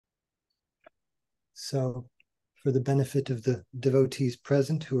So for the benefit of the devotees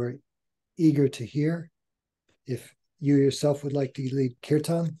present who are eager to hear, if you yourself would like to lead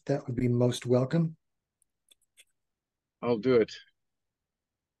kirtan, that would be most welcome. I'll do it.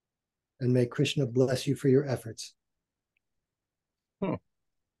 And may Krishna bless you for your efforts.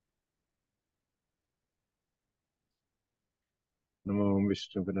 Namo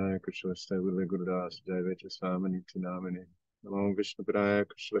Vishnu Padaya Krishnastai Vile Gurudas Jayadvaita Swami Niti Namini. Namo Vishnu Padaya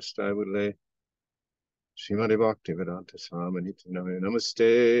Krishnastai Vile Srimad-Bhagavatam Swami Niti Namini.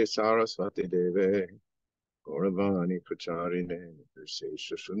 Namaste Saraswati Deve Gauravani Pracharine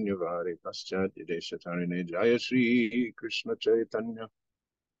Virsesha Shunyavadi Paschadya Deshatarine Jaya Shri Krishna Chaitanya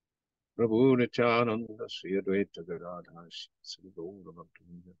Prabhu Nityananda Sri Advaita Gadadhar Sri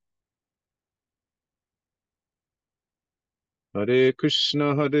Gauravani. Hare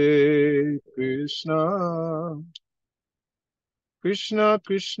Krishna, Krishna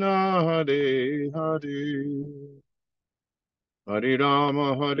Krishna, Hare Hare, Hare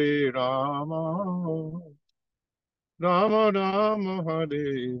Rama, Rama Rama,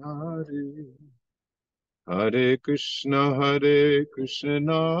 Hare Hare, Hare Krishna,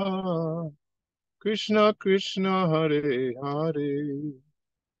 Krishna Krishna, Hare Hare,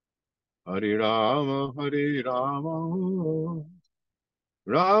 Hare Rama,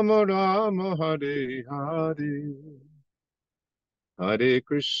 Rama Rama, Hare Hare. Hare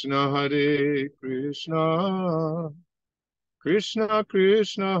Krishna, Krishna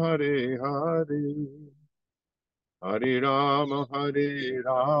Krishna, Hare Hare, Hare Rama,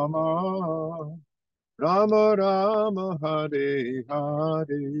 Rama Rama, Hare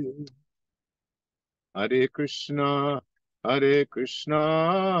Hare. Hare Krishna,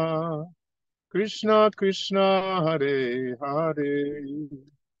 Krishna Krishna, Hare Hare,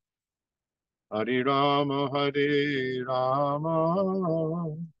 Hare Rama,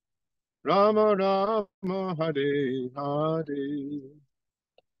 Rama Rama, Hare Hare.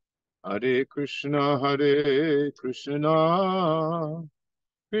 Hare Krishna,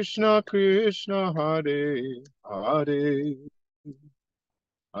 Krishna Krishna, Hare Hare,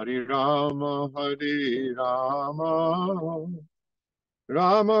 Hare Rama,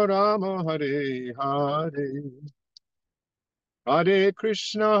 Rama Rama, Hare Hare. Hare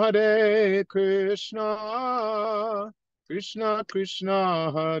Krishna, Krishna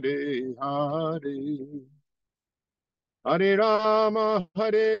Krishna, Hare Hare, Hare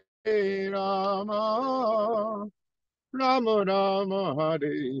Rama, Rama Rama,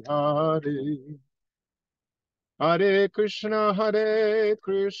 Hare Hare. Hare Krishna,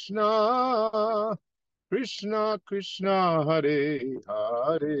 Krishna Krishna, Hare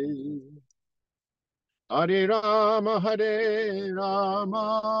Hare, Hare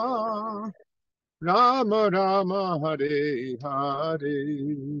Rama, Rama Rama, Hare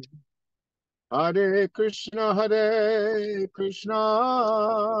Hare. Hare Krishna,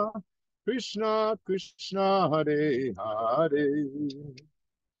 Krishna Krishna, Hare Hare,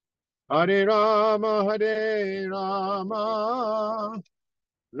 Hare Rama,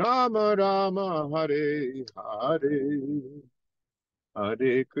 Rama Rama, Hare Hare.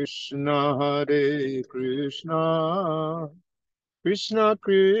 Hare Krishna, Krishna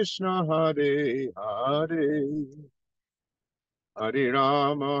Krishna, Hare Hare, Hare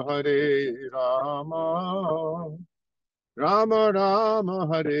Rama, Rama Rama,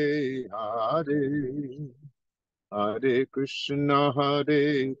 Hare Hare. Hare Krishna,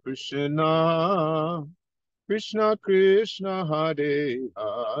 Krishna Krishna, Hare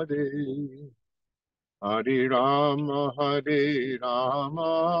Hare, Hare Rama,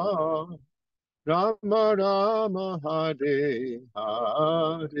 Rama Rama, Hare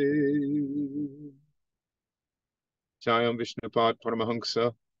Hare. Jayam Vishnupad Paramahansa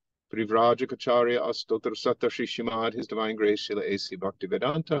Privrajacharya Astotra Satta Shri Srimad, His Divine Grace Srila A.C.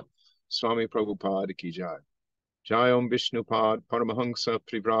 Bhaktivedanta Swami Prabhupada Ki Jai. Jayam Vishnupad Paramahansa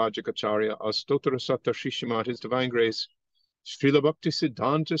Privrajacharya Astotra Satta Shri Srimad, His Divine Grace Srila Bhakti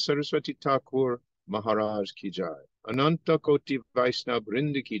Siddhanta Saraswati Thakur Maharaj Ki Jai. Ananta Koti Vaishnava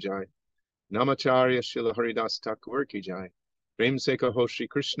Vrindi Ki Jai. Namacharya Srila Haridas Thakur Ki Jai. Prem Sekha Ho Shri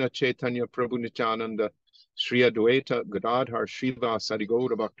Krishna Chaitanya Prabhu Nityananda Sri Advaita Gadadhar Shiva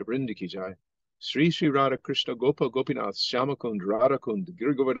Sadigaura Bhakta Vrindi Ki Jai. Sri Sri Radha Krishna Gopa Gopinath Shyamakund Radhakund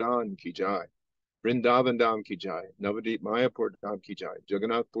Girgovardhan Ki Jai. Vrindavan Dham Ki Jai. Navadip Mayapur Dham Ki Jai.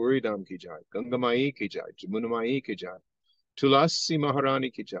 Jagannath Puri Dham Ki Jai. Gangamai Ki Jai. Jamunamai Ki Jai. Tulasi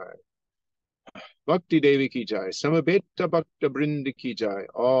Maharani Ki Jai. Bhakti Devi Ki Jai. Samabeta Bhakta Vrindi Ki Jai.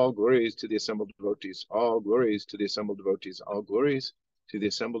 All glories to the assembled devotees. All glories to the assembled devotees. All glories to the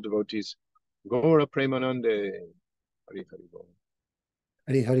assembled devotees. Gaura Premanande. Hari Hari Bol.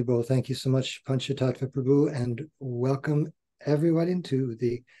 Hari Hari Bol. Thank you so much, Panchatattva Prabhu, and welcome everybody to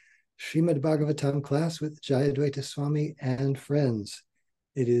the Srimad-Bhagavatam class with Jayadvaita Swami and friends.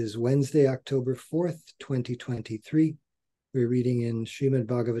 It is Wednesday, October 4th, 2023. We're reading in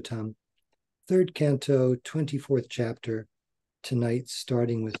Srimad-Bhagavatam, 3rd canto, 24th chapter, tonight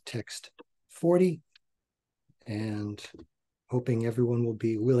starting with text 40, and hoping everyone will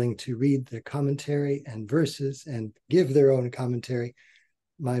be willing to read the commentary and verses and give their own commentary.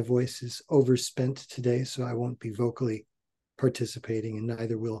 My voice is overspent today, so I won't be vocally participating, and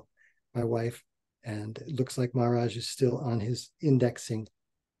neither will my wife. And it looks like Maharaj is still on his indexing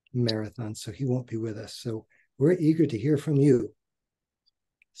marathon, so he won't be with us. So we're eager to hear from you.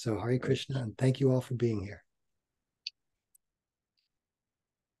 So Hare Krishna, and thank you all for being here.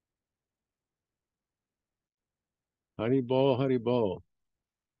 Hari Bol, Hari Bol.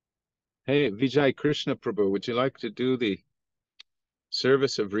 Hey, Vijay Krishna Prabhu, would you like to do the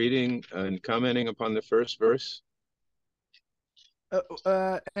service of reading and commenting upon the first verse?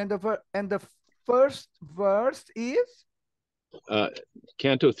 And the first verse is?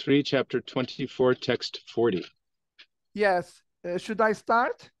 Canto 3, chapter 24, text 40. Yes. Should I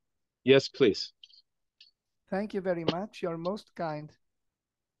start? Yes, please. Thank you very much. You're most kind.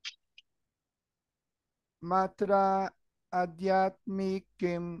 Matra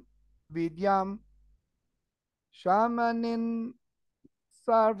adhyatmikim vidyam shamanin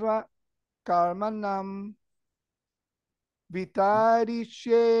sarva karmanam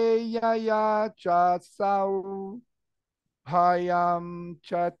vitarisheyaya chasau bhayam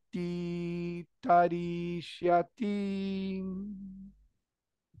chati tarishyati.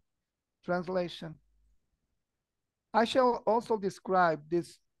 Translation. I shall also describe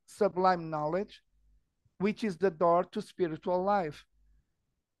this sublime knowledge, which is the door to spiritual life,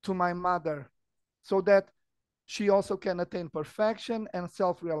 to my mother, so that she also can attain perfection and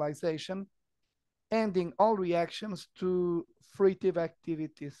self-realization, ending all reactions to fruitive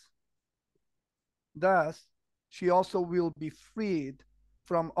activities. Thus, she also will be freed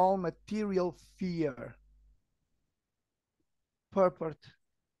from all material fear. Purport.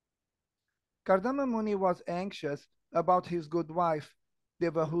 Kardama Muni was anxious about his good wife,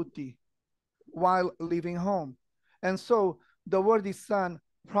 Devahuti, while leaving home. And so the worthy son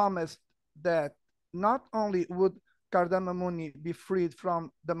promised that not only would Kardama Muni be freed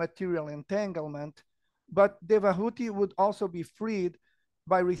from the material entanglement, but Devahuti would also be freed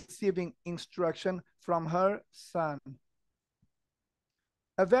by receiving instruction from her son.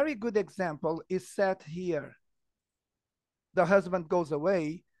 A very good example is set here. The husband goes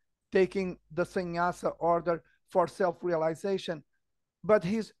away, taking the sannyasa order for self-realization, but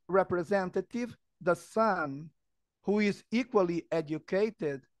his representative, the son, who is equally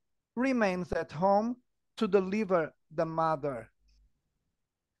educated, remains at home to deliver the mother.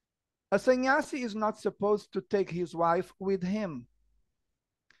 A sannyasi is not supposed to take his wife with him.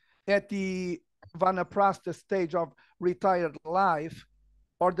 At the vanaprastha stage of retired life,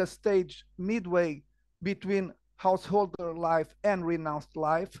 or the stage midway between householder life and renounced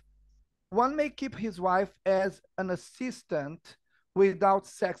life, one may keep his wife as an assistant without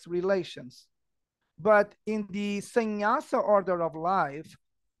sex relations. But in the sannyasa order of life,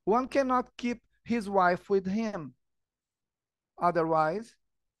 one cannot keep his wife with him. Otherwise,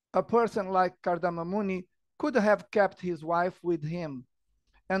 a person like Kardama Muni could have kept his wife with him,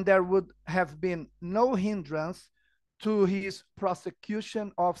 and there would have been no hindrance to his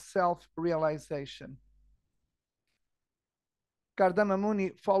prosecution of self-realization. Kardama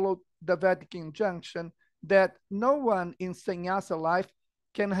Muni followed the Vedic injunction that no one in sannyasa life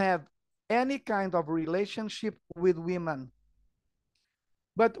can have any kind of relationship with women.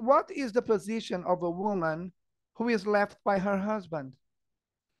 But what is the position of a woman who is left by her husband?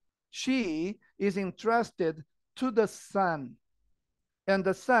 She is entrusted to the son, and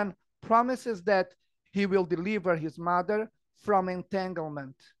the son promises that he will deliver his mother from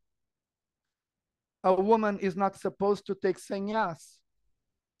entanglement. A woman is not supposed to take sannyas.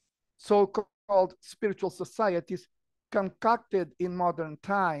 So-called spiritual societies concocted in modern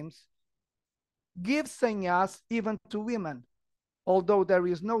times give sannyas even to women, although there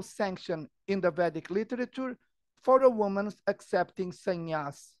is no sanction in the Vedic literature for a woman accepting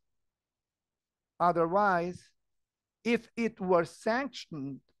sannyas. Otherwise, if it were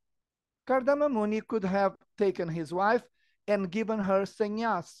sanctioned, Kardama Muni could have taken his wife and given her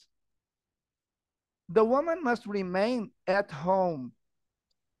sannyas. The woman must remain at home.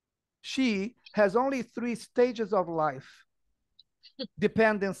 She has only 3 stages of life: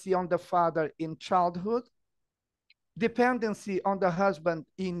 dependency on the father in childhood, dependency on the husband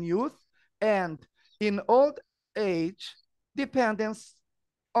in youth, and in old age, dependence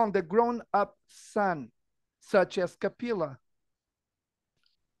on the grown-up son, such as Kapila.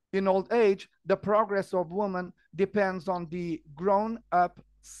 In old age, the progress of woman depends on the grown-up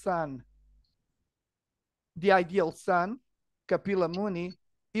son. The ideal son, Kapila Muni,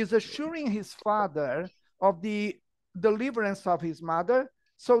 is assuring his father of the deliverance of his mother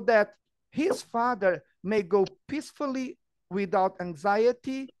so that his father may go peacefully without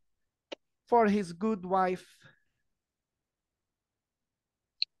anxiety for his good wife.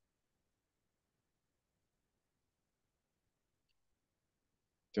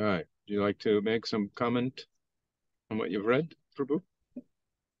 Jai, do you like to make some comment on what you've read, Prabhu?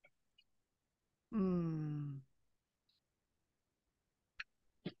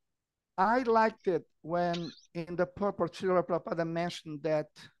 I liked it when in the purport Srila Prabhupada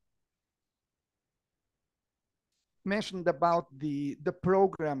mentioned about the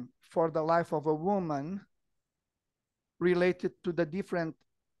program for the life of a woman related to the different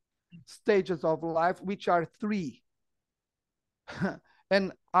stages of life, which are 3.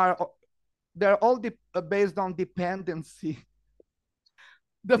 And they're all based on dependency.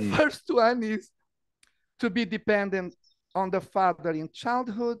 The first one is to be dependent on the father in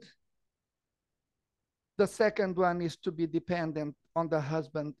childhood. The second one is to be dependent on the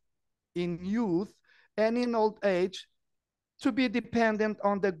husband in youth, and in old age, to be dependent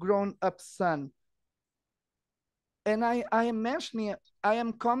on the grown-up son. And I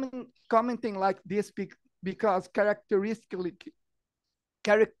am commenting like this because characteristically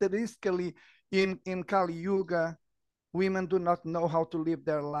in Kali Yuga, women do not know how to live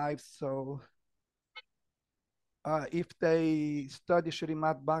their lives. So if they study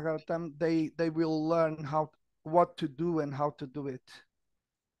Srimad-Bhagavatam, they will learn what to do and how to do it.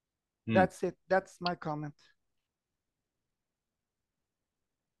 That's it. That's my comment.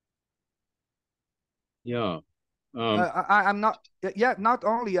 Yeah. I'm not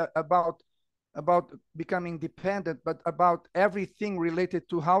only about becoming dependent, but about everything related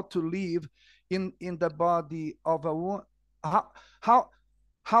to how to live in the body of a woman, how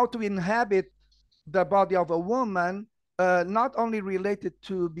to inhabit the body of a woman, not only related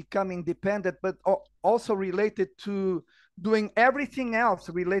to becoming dependent, but also related to doing everything else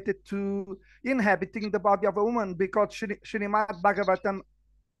related to inhabiting the body of a woman, because Srimad-Bhagavatam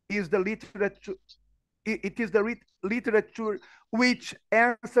is the literature. It is the literature which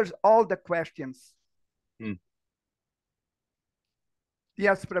answers all the questions.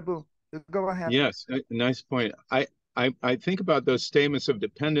 Yes, Prabhu, go ahead. Yes, nice point. I think about those statements of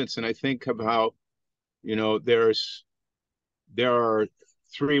dependence, and I think of how, there are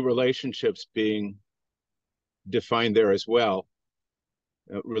 3 relationships being defined there as well.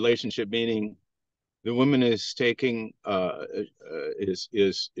 Relationship meaning the woman is taking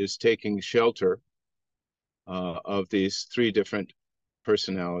is taking shelter of these 3 different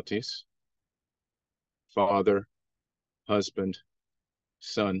personalities: father, husband,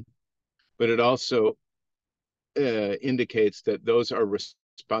 son. But it also indicates that those are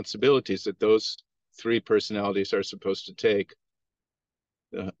responsibilities that those 3 personalities are supposed to take: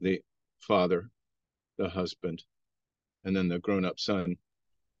 the father, the husband, and then the grown-up son.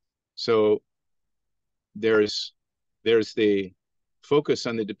 So there's the focus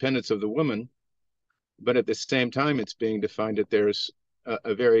on the dependence of the woman, but at the same time, it's being defined that there's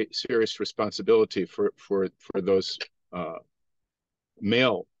a very serious responsibility for those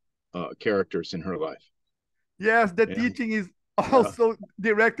male characters in her life. Yes, the teaching is also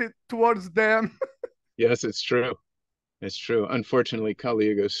directed towards them. Yes, it's true. It's true. Unfortunately, Kali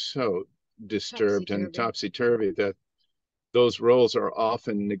Yuga is so disturbed and topsy-turvy that those roles are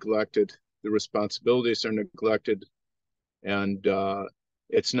often neglected. The responsibilities are neglected. And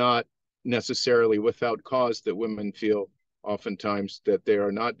it's not necessarily without cause that women feel oftentimes that they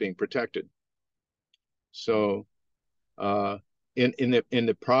are not being protected. So in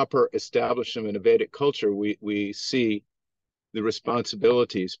the proper establishment of Vedic culture, we see the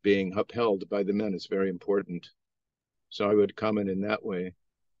responsibilities being upheld by the men is very important. So I would comment in that way.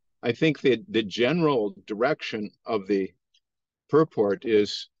 I think that the general direction of the purport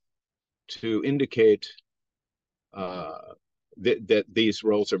is to indicate that these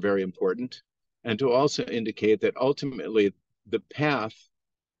roles are very important, and to also indicate that ultimately the path,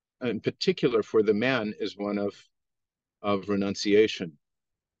 in particular for the man, is one of renunciation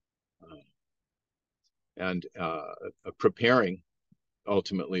and preparing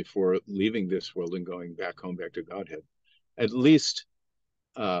ultimately for leaving this world and going back home, back to Godhead. At least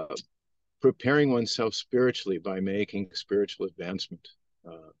preparing oneself spiritually by making spiritual advancement.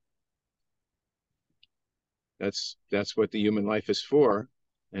 That's what the human life is for,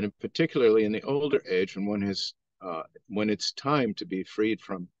 and particularly in the older age, when one has when it's time to be freed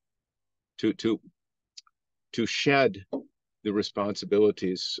from, to shed the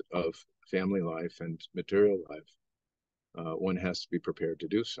responsibilities of family life and material life, one has to be prepared to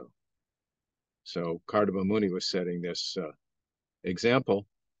do so. So Kardama Muni was setting this example.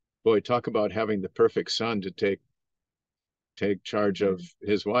 Boy, talk about having the perfect son to take charge of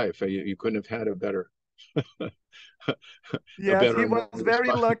his wife. You couldn't have had a better Yes, he was very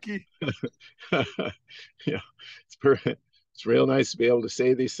lucky. Yeah, it's real nice to be able to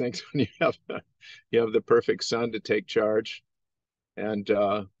say these things when you have the perfect son to take charge, and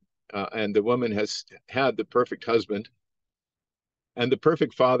the woman has had the perfect husband and the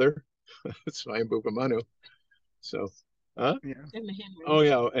perfect father, Swayambhuva Manu. So, Yeah. Oh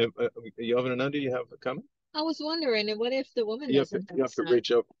yeah, Yovanananda, you have a comment? I was wondering, what if the woman You doesn't have to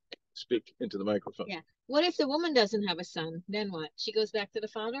reach up, speak into the microphone. Yeah. What if the woman doesn't have a son? Then what? She goes back to the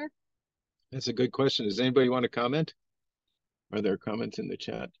father? That's a good question. Does anybody want to comment? Are there comments in the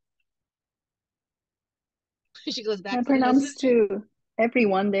chat? She goes back to the Pranams husband? to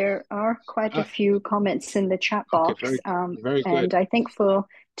everyone. There are quite a few comments in the chat box. Okay, very good. And I think for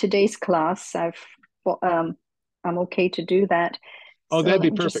today's class, I'm okay to do that. Oh, so that'd be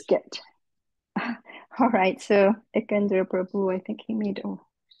let me perfect. Just get... All right. So Ekendra Prabhu, I think he made... Oh,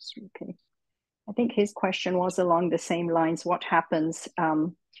 okay. I think his question was along the same lines. What happens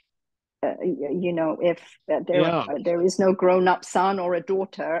if there is no grown-up son or a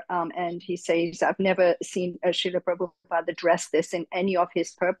daughter, and he says, I've never seen Srila Prabhupada address this in any of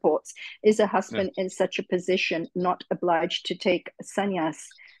his purports. Is a husband in such a position not obliged to take sannyas?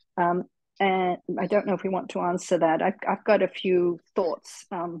 And I don't know if we want to answer that. I've got a few thoughts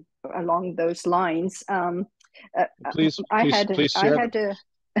along those lines. Please share.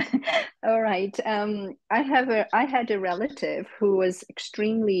 All right. I had a relative who was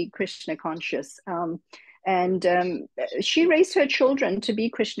extremely Krishna conscious, and she raised her children to be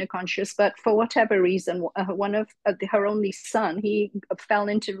Krishna conscious, but for whatever reason, one of her only son, he fell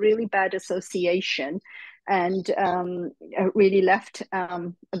into really bad association and really left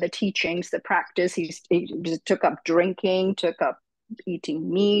the teachings, the practice. He took up drinking, took up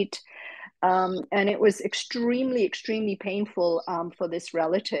eating meat. And it was extremely, extremely painful for this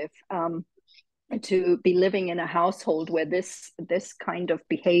relative to be living in a household where this kind of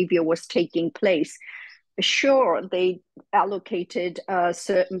behavior was taking place. Sure, they allocated a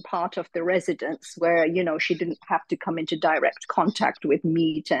certain part of the residence where, she didn't have to come into direct contact with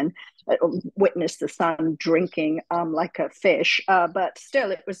meat and witness the son drinking like a fish. But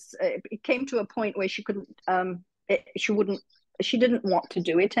still, it came to a point where she couldn't, she didn't want to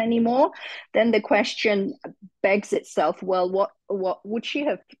do it anymore. Then the question begs itself, well, what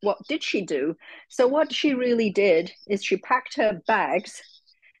did she do? So what she really did is she packed her bags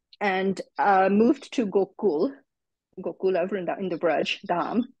and moved to Gokul over in the Braj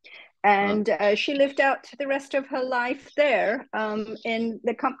Dham. And she lived out the rest of her life there in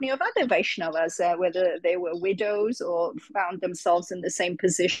the company of other Vaishnavas, whether they were widows or found themselves in the same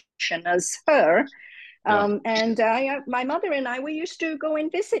position as her. And my mother and I, we used to go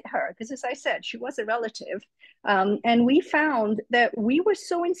and visit her because, as I said, she was a relative. And we found that we were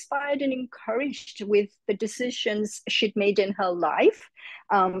so inspired and encouraged with the decisions she'd made in her life.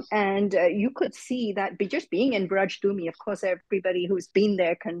 And you could see that just being in Brajdumi, of course, everybody who's been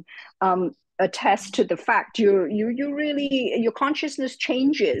there can attest to the fact you really, your consciousness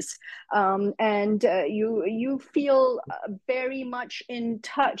changes, and you feel very much in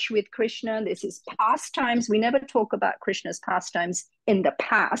touch with Krishna. This is pastimes. We never talk about Krishna's pastimes in the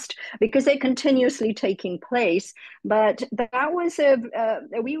past because they're continuously taking place. But that was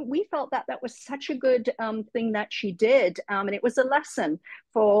we felt that was such a good thing that she did, and it was a lesson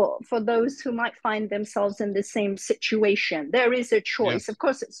for those who might find themselves in the same situation. There is a choice. Of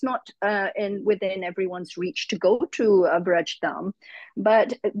course, it's not within everyone's reach to go to Braj Dham,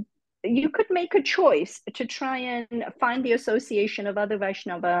 but you could make a choice to try and find the association of other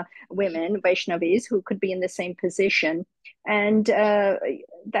Vaishnava women, Vaishnavis, who could be in the same position, and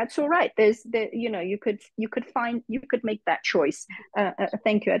that's all right. You could make that choice.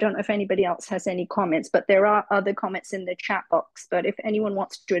 Thank you. I don't know if anybody else has any comments, but there are other comments in the chat box. But if anyone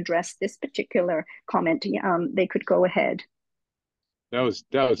wants to address this particular comment, they could go ahead. That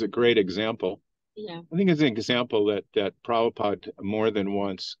was a great example. Yeah, I think it's an example that Prabhupada more than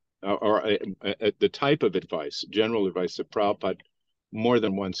once, or the type of advice, general advice that Prabhupada more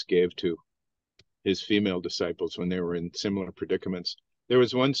than once gave to his female disciples when they were in similar predicaments. There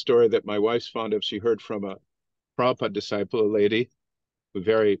was one story that my wife's fond of. She heard from a Prabhupada disciple, a lady, a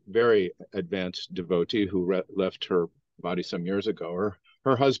very, very advanced devotee who left her body some years ago.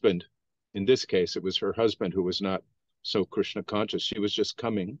 Her husband in this case, it was her husband who was not so Krishna conscious. She was just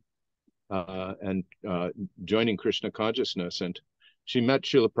coming and joining Krishna consciousness. And she met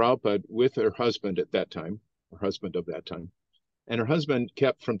Srila Prabhupada with her husband at that time, her husband of that time. And her husband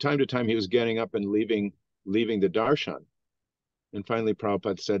kept, from time to time, he was getting up and leaving the darshan. And finally,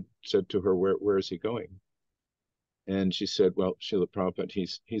 Prabhupada said to her, where is he going? And she said, well, Srila Prabhupada,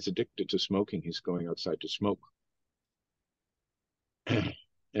 he's addicted to smoking. He's going outside to smoke.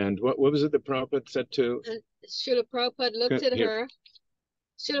 And what was it that Prabhupada said to? Srila Prabhupada looked at her.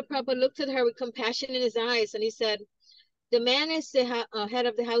 Srila Prabhupada looked at her with compassion in his eyes, and he said, the man is the head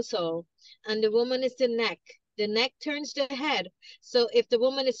of the household, and the woman is the neck. The neck turns the head. So if the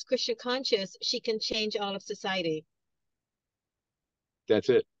woman is Krishna conscious, she can change all of society. That's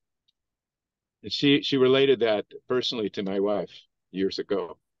it. And she related that personally to my wife years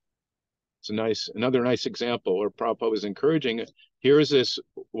ago. It's another nice example where Prabhupada was encouraging. Here is this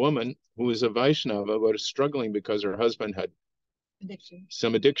woman who is a Vaishnava, but is struggling because her husband had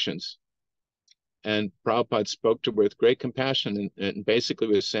some addictions. And Prabhupada spoke to her with great compassion and basically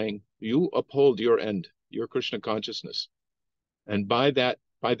was saying, you uphold your end, your Krishna consciousness. And by the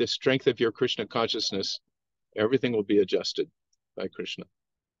strength of your Krishna consciousness, everything will be adjusted by Krishna.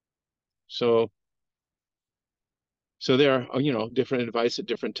 So there are, different advice at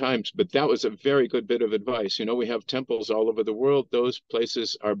different times, but that was a very good bit of advice. We have temples all over the world. Those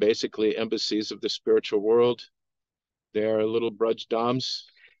places are basically embassies of the spiritual world. They are little Braj Dhams,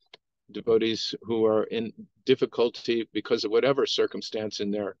 devotees who are in difficulty because of whatever circumstance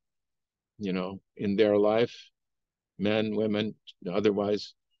in their life, men, women,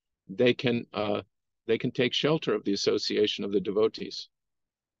 otherwise, they can take shelter of the association of the devotees.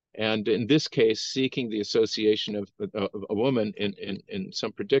 And in this case, seeking the association of a woman in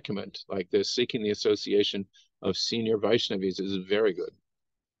some predicament like this, seeking the association of senior Vaishnavis is very good.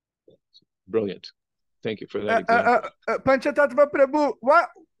 Brilliant. Thank you for that example. Panchatattva Prabhu,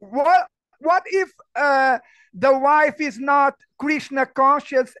 what if the wife is not Krishna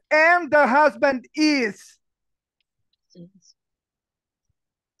conscious and the husband is?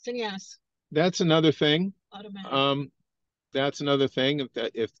 Sannyas. That's another thing. Automatic. That's another thing.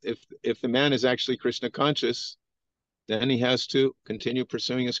 If the man is actually Krishna conscious, then he has to continue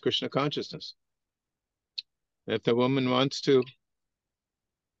pursuing his Krishna consciousness. If the woman wants to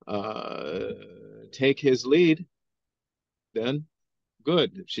take his lead, then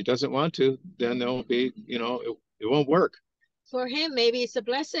good. If she doesn't want to, then there'll be, it won't work. For him, maybe it's a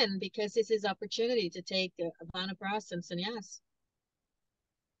blessing because it's his opportunity to take Vanaprastha and sannyas.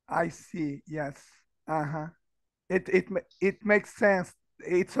 I see. Yes. It makes sense.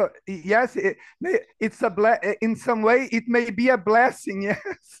 It's in some way it may be a blessing.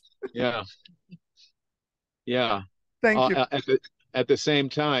 Yes. Yeah. Thank you. At the same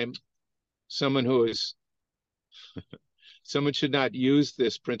time, someone should not use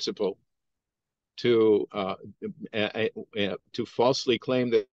this principle to falsely claim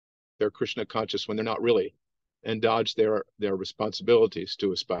that they're Krishna conscious when they're not really, and dodge their responsibilities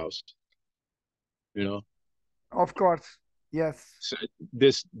to espouse. Of course, yes. So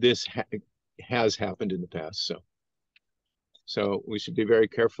this has happened in the past, so we should be very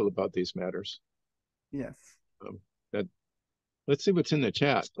careful about these matters. Yes. Let's see what's in the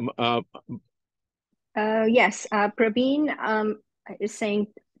chat. Yes, Praveen is saying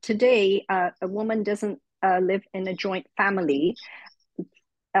today a woman doesn't live in a joint family.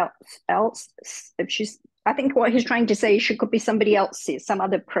 Else, if I think what he's trying to say, she could be somebody else's, some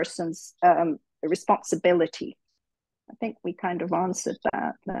other person's responsibility. I think we kind of answered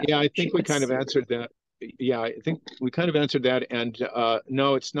that. Yeah, I think we kind of answered that. Yeah, I think we kind of answered that. And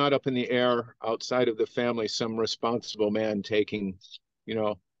no, it's not up in the air outside of the family, some responsible man taking,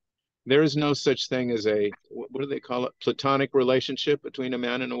 there is no such thing as what do they call it? Platonic relationship between a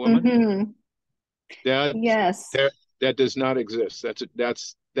man and a woman. Mm-hmm. That does not exist.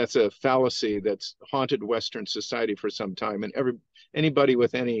 That's a fallacy that's haunted Western society for some time. And anybody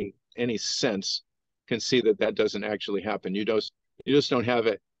with any sense can see that doesn't actually happen. You just don't have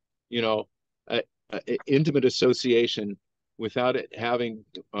a intimate association without it having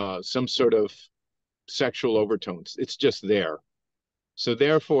some sort of sexual overtones. It's just there. So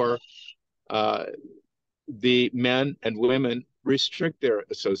therefore, the men and women restrict their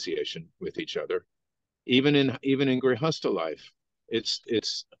association with each other, even in grihastha life.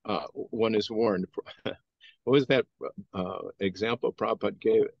 It's one is warned. What was that example Prabhupada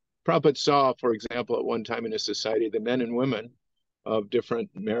gave? Prabhupada saw, for example, at one time in his society, the men and women of different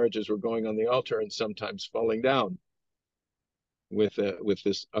marriages were going on the altar and sometimes falling down with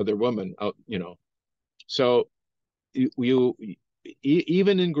this other woman out. So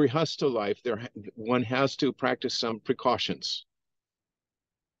even in Grihastha life, one has to practice some precautions,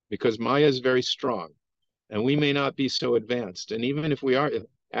 because Maya is very strong, and we may not be so advanced. And even if we are,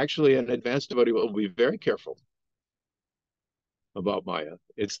 actually an advanced devotee will be very careful about Maya.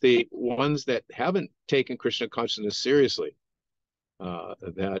 It's the ones that haven't taken Krishna consciousness seriously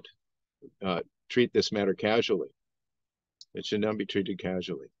that treat this matter casually. It should not be treated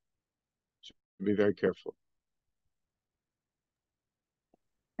casually. Should be very careful.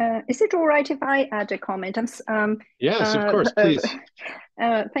 Is it all right if I add a comment? Yes, of course, please.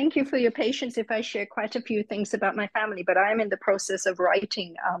 Thank you for your patience if I share quite a few things about my family, but I am in the process of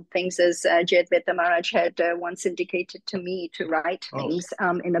writing things, as Jayadvaita Maharaj had once indicated to me to write things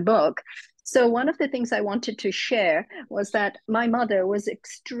in a book. So one of the things I wanted to share was that my mother was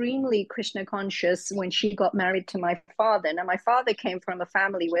extremely Krishna conscious when she got married to my father. Now, my father came from a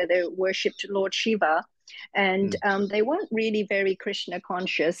family where they worshipped Lord Shiva, and they weren't really very Krishna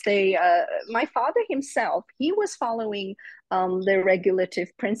conscious. My father himself, he was following the regulative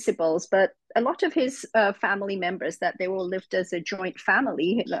principles, but a lot of his family members that they all lived as a joint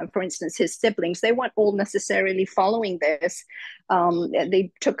family, for instance, his siblings, they weren't all necessarily following this.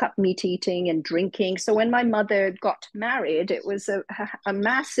 They took up meat eating and drinking. So when my mother got married, it was a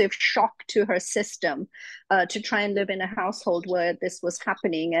massive shock to her system to try and live in a household where this was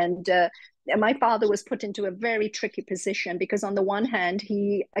happening. And my father was put into a very tricky position, because on the one hand,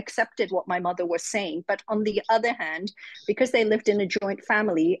 he accepted what my mother was saying, but on the other hand, because they lived in a joint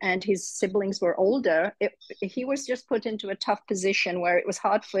family and his siblings were older, he was just put into a tough position where it was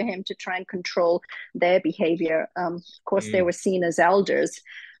hard for him to try and control their behavior. Of course, they were seen as elders.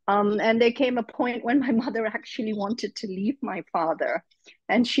 And there came a point when my mother actually wanted to leave my father.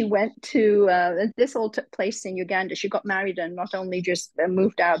 And she went to, this all took place in Uganda. She got married and not only just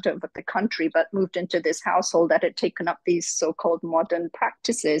moved out of the country, but moved into this household that had taken up these so-called modern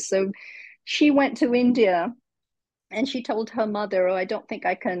practices. So she went to India and she told her mother, I don't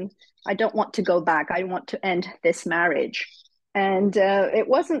want to go back. I want to end this marriage. And it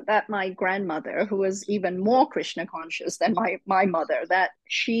wasn't that my grandmother, who was even more Krishna conscious than my mother, that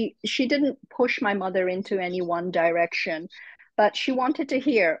she didn't push my mother into any one direction, but she wanted to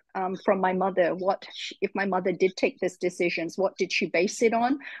hear from my mother if my mother did take these decisions, what did she base it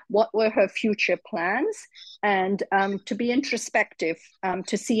on? What were her future plans? And to be introspective,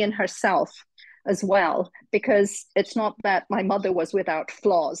 to see in herself as well, because it's not that my mother was without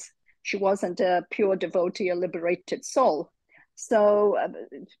flaws. She wasn't a pure devotee, a liberated soul. So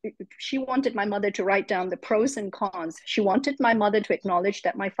she wanted my mother to write down the pros and cons. She wanted my mother to acknowledge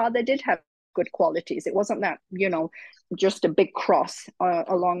that my father did have good qualities. It wasn't that, just a big cross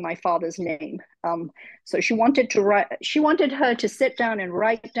along my father's name. So she wanted her to sit down and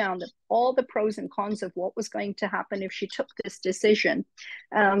write down all the pros and cons of what was going to happen if she took this decision.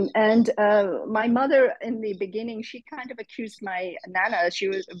 And my mother, in the beginning, she kind of accused my Nana, she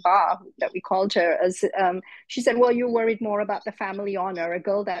was Ba, that we called her, as she said, well, you're worried more about the family honor, a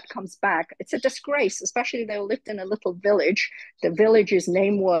girl that comes back. It's a disgrace, especially they lived in a little village. The village's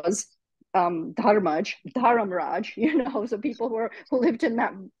name was Dharamraj, so people who lived in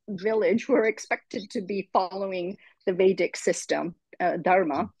that village were expected to be following the Vedic system,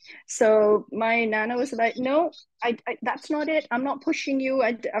 Dharma. So my Nana was like, no, I that's not it. I'm not pushing you.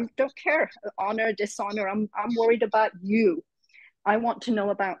 I don't care, honor, dishonor. I'm worried about you. I want to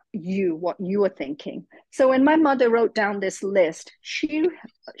know about you, what you are thinking. So when my mother wrote down this list, she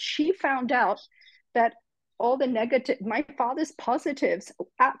found out that all the negative, my father's positives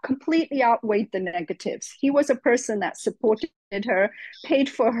completely outweighed the negatives. He was a person that supported her, paid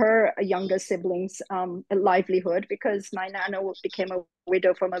for her younger siblings' a livelihood, because my Nana became a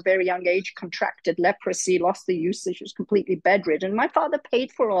widow from a very young age, contracted leprosy, lost the use, she was completely bedridden. My father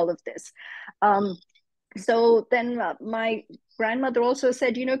paid for all of this. So then my grandmother also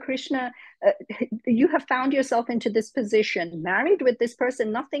said, Krishna, you have found yourself into this position, married with this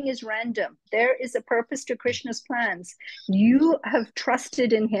person. Nothing is random. There is a purpose to Krishna's plans. You have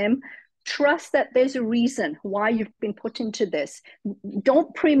trusted in him. Trust that there's a reason why you've been put into this.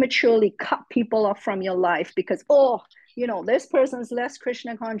 Don't prematurely cut people off from your life because, this person's less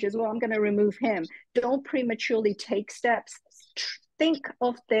Krishna conscious. Well, I'm going to remove him. Don't prematurely take steps. Think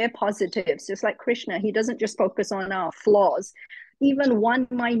of their positives, just like Krishna. He doesn't just focus on our flaws. Even one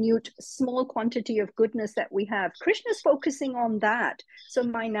minute, small quantity of goodness that we have, Krishna's focusing on that. So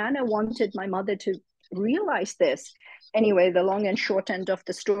my Nana wanted my mother to realize this. Anyway, the long and short end of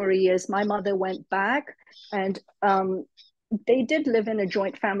the story is my mother went back, and they did live in a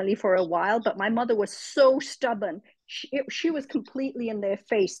joint family for a while, but my mother was so stubborn. she was completely in their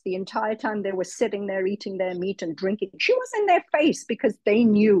face the entire time they were sitting there eating their meat and drinking. She was in their face because they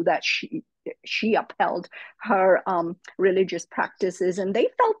knew that she upheld her religious practices, and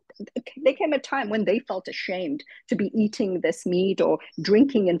there came a time when they felt ashamed to be eating this meat or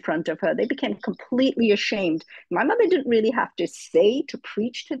drinking in front of her. They became completely ashamed. My mother didn't really have to say to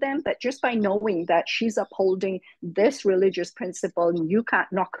preach to them, but just by knowing that she's upholding this religious principle and you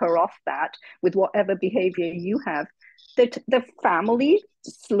can't knock her off that with whatever behavior you have, that the family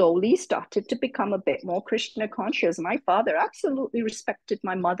slowly started to become a bit more Krishna conscious. My father absolutely respected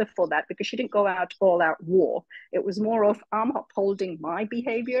my mother for that, because she didn't go out all out war. It was more of, I'm upholding my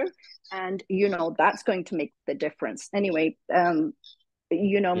behavior, and that's going to make the difference. Anyway,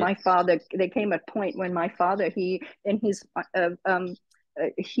 my father, there came a point when my father, he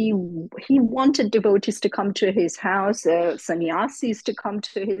wanted devotees to come to his house, sannyasis to come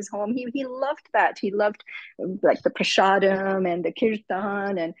to his home. He loved that. He loved like the prasadam and the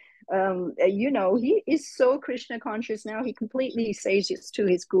kirtan, and he is so Krishna conscious now. He completely says it's to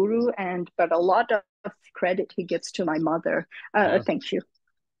his guru, but a lot of credit he gives to my mother. Thank you.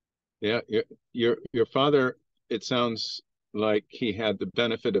 Yeah, your father, it sounds like he had the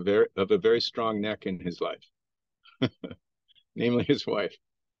benefit of a very strong neck in his life. Namely his wife.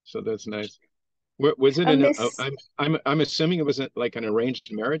 So that's nice. Was it I'm assuming it was like an arranged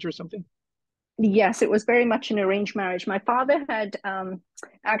marriage or something? Yes, it was very much an arranged marriage. My father had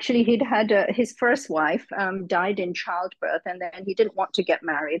he'd had his first wife died in childbirth, and then he didn't want to get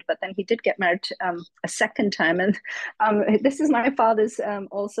married, but then he did get married a second time. And this is my father's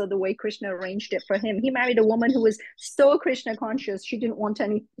also the way Krishna arranged it for him. He married a woman who was so Krishna conscious. She didn't want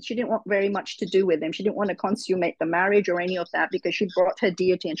very much to do with him. She didn't want to consummate the marriage or any of that, because she brought her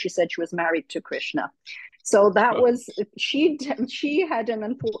deity and she said she was married to Krishna. So that was, she had an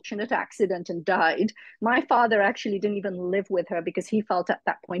unfortunate accident and died. My father actually didn't even live with her, because he felt at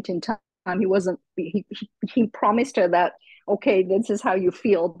that point in time he promised her that, okay, this is how you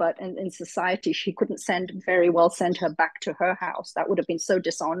feel, but in society she couldn't very well send her back to her house. That would have been so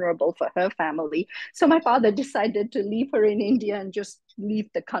dishonorable for her family. So my father decided to leave her in India and just leave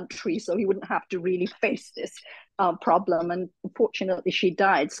the country, so he wouldn't have to really face this problem. And unfortunately she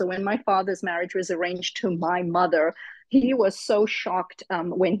died. So when my father's marriage was arranged to my mother, he was so shocked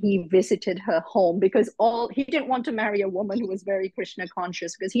when he visited her home, because he didn't want to marry a woman who was very Krishna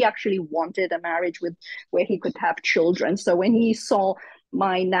conscious, because he actually wanted a marriage where he could have children. So when he saw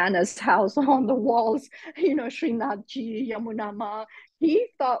my Nana's house on the walls, Srinathji, Yamuna Ma, he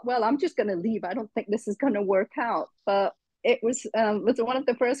thought, well, I'm just going to leave. I don't think this is going to work out. But it was one of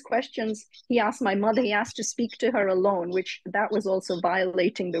the first questions he asked my mother. He asked to speak to her alone, which that was also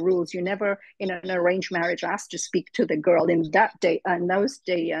violating the rules. You never, in an arranged marriage, asked to speak to the girl in those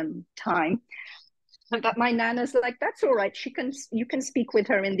day time. But my Nana's like, that's all right. You can speak with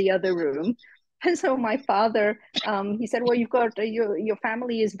her in the other room. And so my father, he said, well, you've got your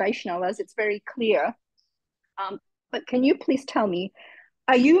family is Vaishnavas. It's very clear. But can you please tell me,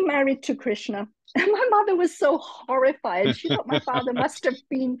 are you married to Krishna? And my mother was so horrified. She thought my father must have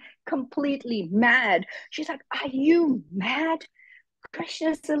been completely mad. She's like, are you mad?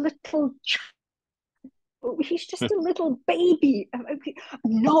 Krishna's a little child. He's just a little baby.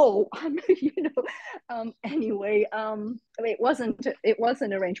 No, anyway, it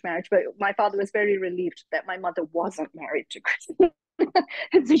wasn't arranged marriage, but my father was very relieved that my mother wasn't married to Krishna.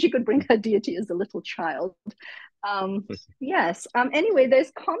 And so she could bring her deity as a little child. Yes. Anyway,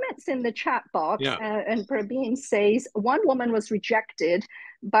 there's comments in the chat box, and Prabin says one woman was rejected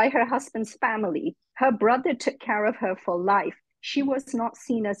by her husband's family. Her brother took care of her for life. She was not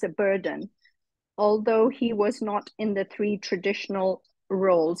seen as a burden, although he was not in the 3 traditional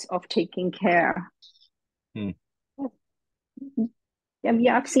roles of taking care.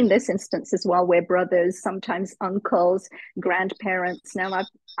 Yeah, I've seen this instance as well, where brothers, sometimes uncles, grandparents. Now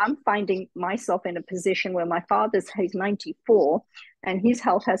I'm finding myself in a position where my he's 94 and his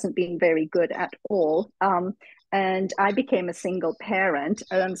health hasn't been very good at all. And I became a single parent.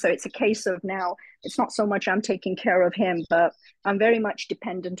 So it's a case of now, it's not so much I'm taking care of him, but I'm very much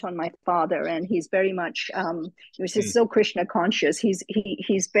dependent on my father. And he's very much, he's so Krishna conscious.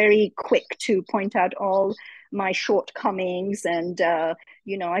 He's very quick to point out all my shortcomings. And,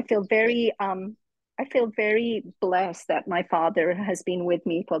 I feel very blessed that my father has been with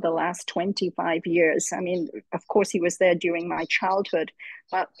me for the last 25 years. I mean, of course, he was there during my childhood,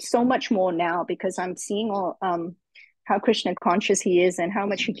 but so much more now, because I'm seeing how Krishna conscious he is and how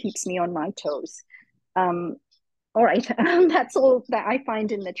much he keeps me on my toes. All right. That's all that I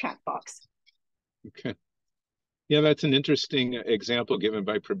find in the chat box. Okay. Yeah, that's an interesting example given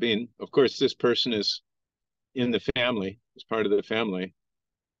by Prabin. Of course, this person is in the family, as part of the family.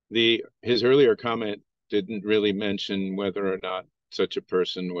 His earlier comment didn't really mention whether or not such a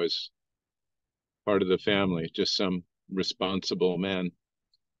person was part of the family, just some responsible man.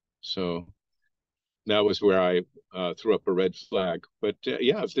 So that was where I threw up a red flag. But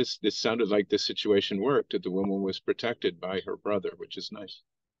yeah, this sounded like this situation worked, that the woman was protected by her brother, which is nice.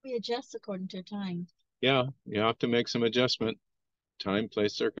 We adjust according to time. Yeah, you have to make some adjustment. Time,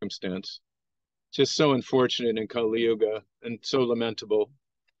 place, circumstance. Just so unfortunate in Kali Yuga, and so lamentable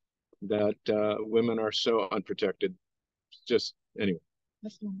that women are so unprotected. Just anyway.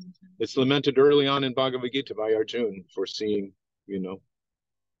 It's lamented early on in Bhagavad Gita by Arjuna, foreseeing,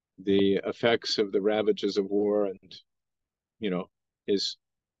 the effects of the ravages of war, and his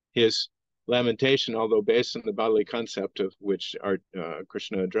lamentation, although based on the bodily concept of which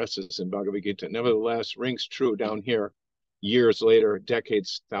Krishna addresses in Bhagavad Gita, nevertheless rings true down here, years later,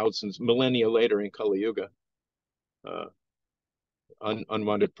 decades, thousands, millennia later in Kali Yuga.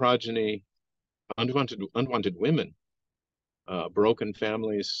 Unwanted progeny, unwanted women, broken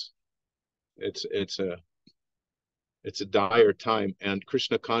families. It's a dire time, and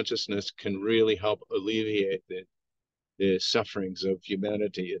Krishna consciousness can really help alleviate the sufferings of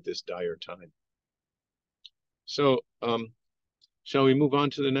humanity at this dire time. So, shall we move on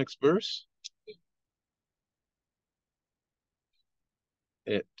to the next verse?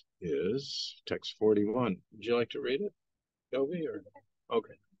 It is text 41. Would you like to read it, Yogi? Or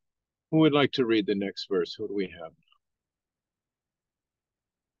okay. Who would like to read the next verse? Who do we have?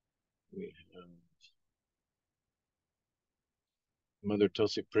 We have Mother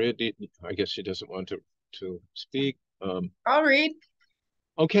Tulsi Priya. I guess she doesn't want to speak. I'll read.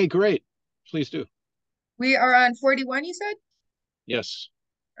 Okay, great. Please do. We are on 41, you said? Yes.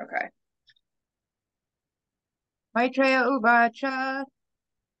 Okay. Maitreya Uvacha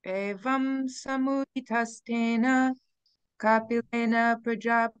Evam Samuditastena Kapilena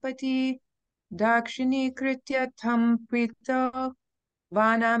Prajapati Dakshini Kritya Tam Prito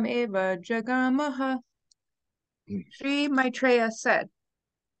Vanam Eva Jagamaha. Sri Maitreya said,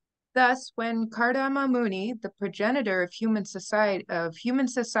 thus, when Kardama Muni, the progenitor of human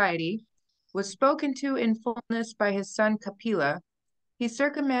society, was spoken to in fullness by his son Kapila, he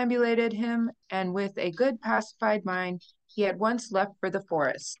circumambulated him, and with a good pacified mind, he at once left for the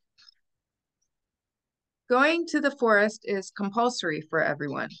forest. Going to the forest is compulsory for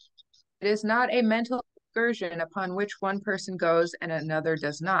everyone. It is not a mental excursion upon which one person goes and another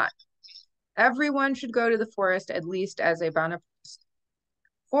does not. Everyone should go to the forest at least as a vanaprastha.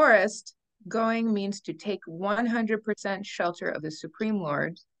 Forest going means to take 100% shelter of the Supreme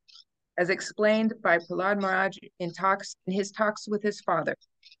Lord, as explained by Prahlad Maharaj in his talks with his father.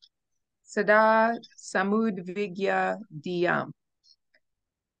 Sada Samudvigya Diyam.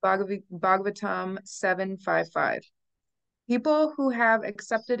 Bhagavatam 7.5.5. People who have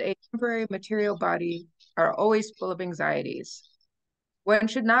accepted a temporary material body are always full of anxieties. One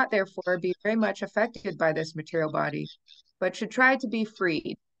should not, therefore, be very much affected by this material body, but should try to be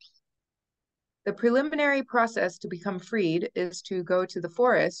freed. The preliminary process to become freed is to go to the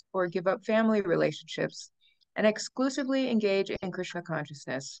forest or give up family relationships and exclusively engage in Krishna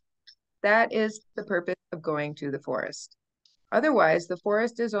consciousness. That is the purpose of going to the forest. Otherwise, the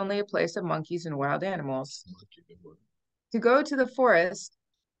forest is only a place of monkeys and wild animals. To go to the forest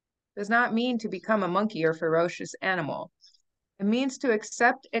does not mean to become a monkey or ferocious animal. It means to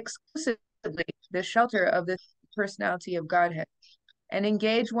accept exclusively the shelter of the personality of Godhead and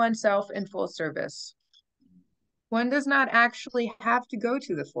engage oneself in full service. One does not actually have to go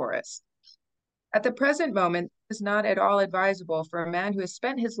to the forest. At the present moment, it is not at all advisable for a man who has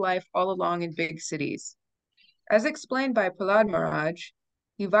spent his life all along in big cities. As explained by Prahlad Maharaj,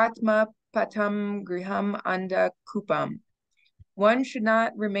 Hivatma patam griham anda kupam. One should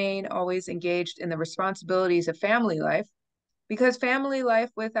not remain always engaged in the responsibilities of family life, because family life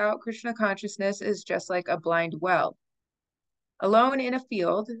without Krishna consciousness is just like a blind well. Alone in a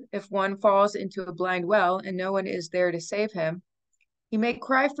field, if one falls into a blind well and no one is there to save him, he may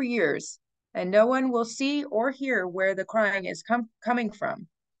cry for years, and no one will see or hear where the crying is coming from.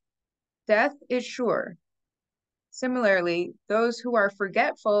 Death is sure. Similarly, those who are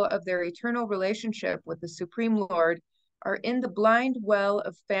forgetful of their eternal relationship with the Supreme Lord are in the blind well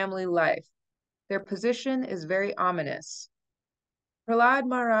of family life. Their position is very ominous. Prahlad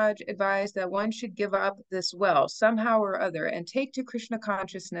Maharaj advised that one should give up this well somehow or other and take to Krishna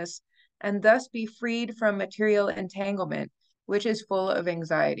consciousness and thus be freed from material entanglement, which is full of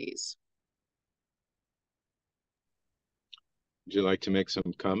anxieties. Would you like to make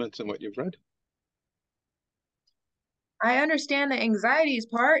some comments on what you've read? I understand the anxieties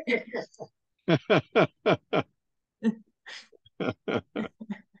part.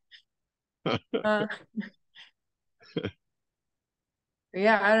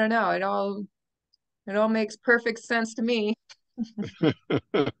 Yeah, I don't know. It all makes perfect sense to me.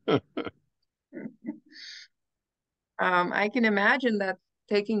 I can imagine that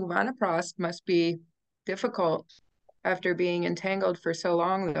taking Vanaprastha must be difficult after being entangled for so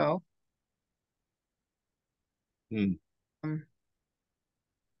long, though.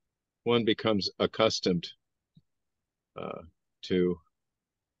 One becomes accustomed to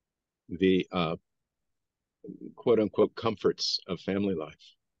the quote-unquote comforts of family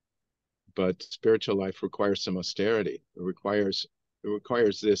life. But spiritual life requires some austerity. It requires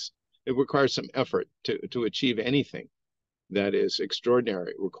some effort to achieve anything that is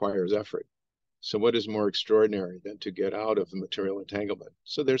extraordinary. It requires effort. So what is more extraordinary than to get out of the material entanglement?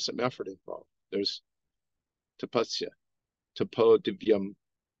 So there's some effort involved. There's tapasya, tapo divyam,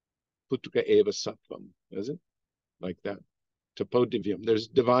 putuka eva sattvam, is it? Like that. Tapo divyam. There's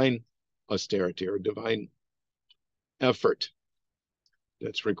divine austerity or divine effort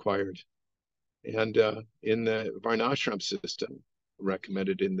that's required. And in the Varnashram system,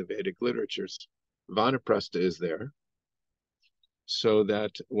 recommended in the Vedic literatures, Vanaprastha is there so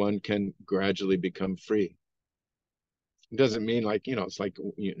that one can gradually become free. It doesn't mean like, it's like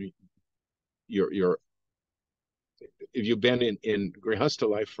you're if you've been in Grihastha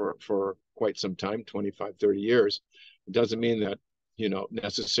life for quite some time, 25, 30 years, it doesn't mean that,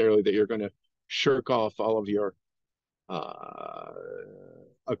 necessarily that you're going to shirk off all of your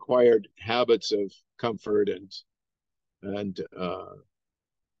acquired habits of comfort and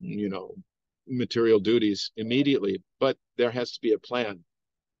material duties immediately, but there has to be a plan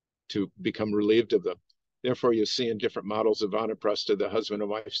to become relieved of them. Therefore, you see in different models of Vanaprastha, the husband and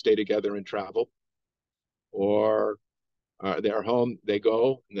wife stay together and travel, or they're home, they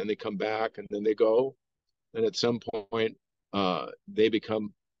go, and then they come back, and then they go. And at some point, they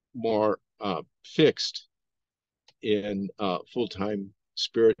become more fixed in full-time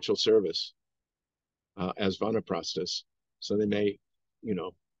spiritual service as Vanaprasthas. So they may,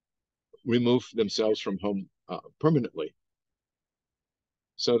 remove themselves from home permanently.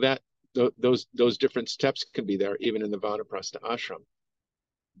 So that those different steps can be there even in the Vanaprastha ashram.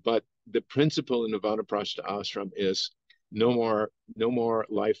 But the principle in the Vanaprastha ashram is no more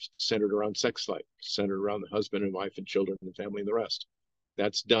life centered around sex life, centered around the husband and wife and children and the family and the rest.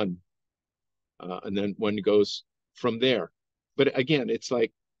 That's done. And then one goes from there. But again, it's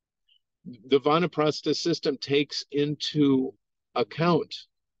like the Vanaprastha system takes into account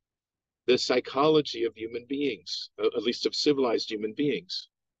the psychology of human beings, at least of civilized human beings,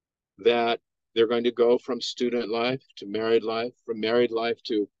 that they're going to go from student life to married life, from married life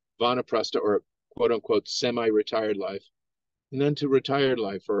to Vanaprastha or quote unquote semi-retired life, and then to retired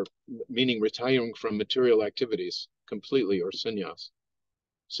life, or meaning retiring from material activities completely, or sannyas.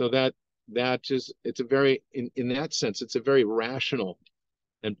 So it's a very, in that sense, it's a very rational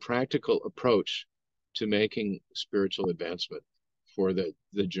and practical approach to making spiritual advancement for the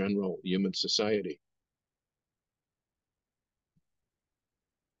general human society.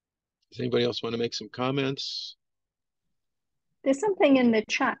 Does anybody else want to make some comments? There's something in the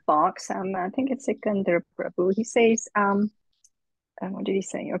chat box. I think it's Sikandar Prabhu. He says, what did he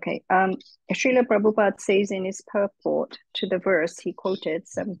say? Okay. Srila Prabhupada says in his purport to the verse he quoted,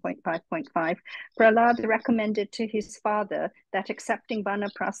 7.5.5, Prahlad recommended to his father that accepting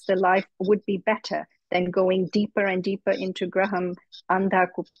Vanaprastha life would be better than going deeper and deeper into Graham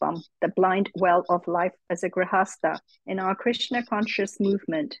Andhakupam, the blind well of life as a Grihastha. In our Krishna conscious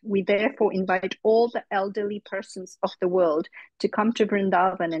movement, we therefore invite all the elderly persons of the world to come to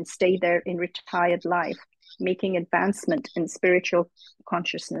Vrindavan and stay there in retired life, making advancement in spiritual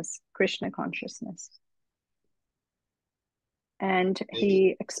consciousness, Krishna consciousness. And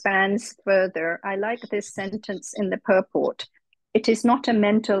he expands further. I like this sentence in the purport. It is not a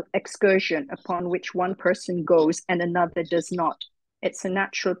mental excursion upon which one person goes and another does not. It's a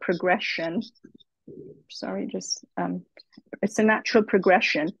natural progression. It's a natural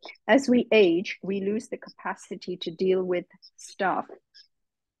progression. As we age, we lose the capacity to deal with stuff.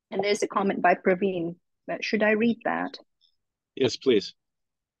 And there's a comment by Praveen. Should I read that? Yes, please.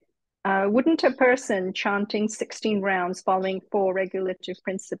 Wouldn't a person chanting 16 rounds, following 4 regulative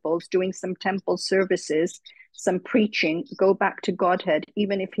principles, doing some temple services, some preaching, go back to Godhead,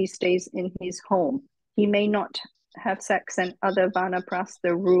 even if he stays in his home? He may not have sex and other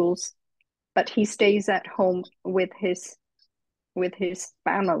Vanaprastha rules, but he stays at home with his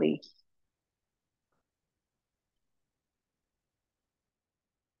family.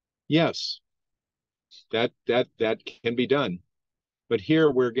 Yes, that can be done. But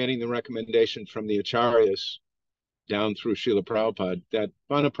here we're getting the recommendation from the Acharyas down through Srila Prabhupada that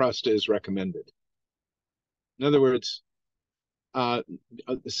vanaprastha is recommended. In other words,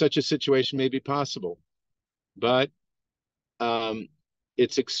 such a situation may be possible, but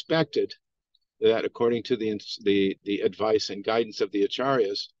it's expected that according to the advice and guidance of the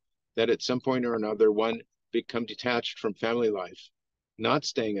Acharyas, that at some point or another one become detached from family life, not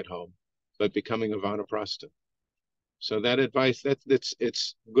staying at home, but becoming a vanaprastha. So that advice,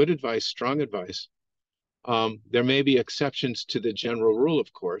 it's good advice, strong advice. There may be exceptions to the general rule,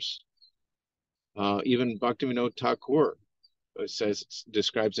 of course. Even Bhaktivinoda Thakur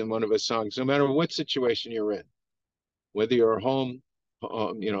describes in one of his songs, no matter what situation you're in, whether you're a home,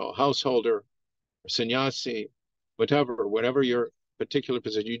 householder, or sannyasi, whatever your particular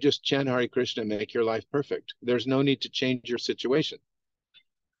position, you just chant Hare Krishna and make your life perfect. There's no need to change your situation.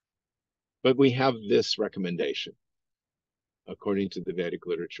 But we have this recommendation, according to the Vedic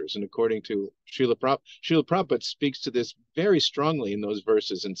literatures, and according to Srila Prabhupada speaks to this very strongly in those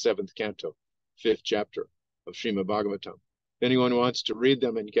verses in 7th canto, 5th chapter of Srimad-Bhagavatam. If anyone wants to read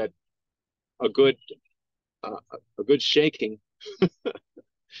them and get a good shaking,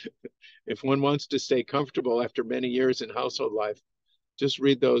 if one wants to stay comfortable after many years in household life, just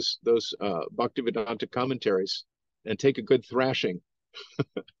read those Bhaktivedanta commentaries and take a good thrashing,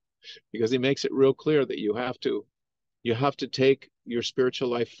 because he makes it real clear that you have to take your spiritual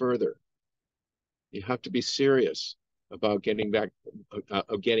life further. You have to be serious about getting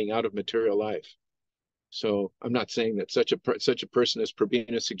out of material life. So I'm not saying that such a person as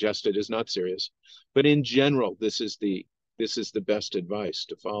Prabhina suggested is not serious, but in general, this is the best advice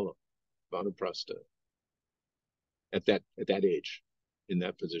to follow, vanaprastha, at that age, in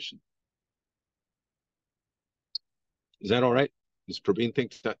that position. Is that all right? Does Prabhin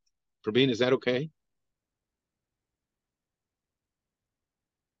think that? Prabhin, is that okay?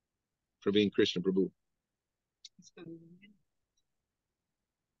 Prabhin Krishna Prabhu.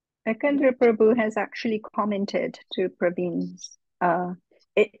 Ekandra Prabhu has actually commented to Praveen's.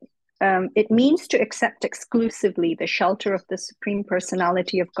 It means to accept exclusively the shelter of the Supreme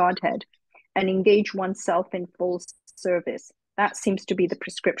Personality of Godhead and engage oneself in full service. That seems to be the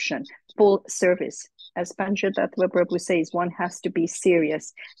prescription, full service. As Panchatattva Prabhu says, one has to be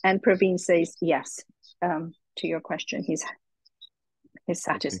serious. And Praveen says, yes, to your question, he's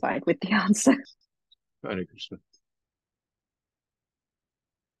satisfied with the answer. Hare Krishna.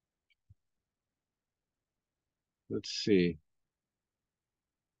 Let's see.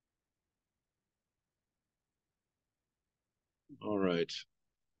 All right.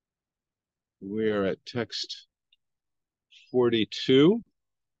 We're at text 42.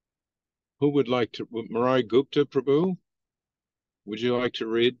 Who would like to, Murari Gupta Prabhu? Would you like to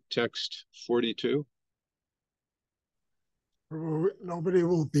read text 42? Nobody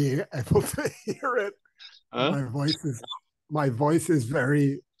will be able to hear it. Huh? My voice is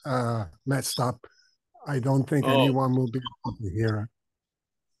very messed up. I don't think anyone will be able to hear it.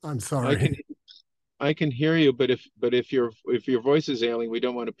 I'm sorry. I can hear you, but if your voice is ailing, we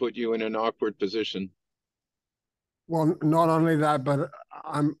don't want to put you in an awkward position. Well, not only that, but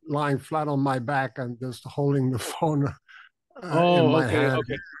I'm lying flat on my back and just holding the phone in my hand.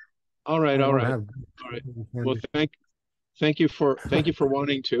 Okay. All right. Well, thank you for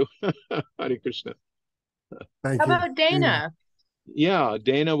wanting to. Hare Krishna. Thank How you. about Dana? Yeah,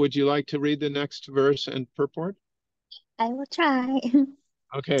 Dana, would you like to read the next verse and purport? I will try.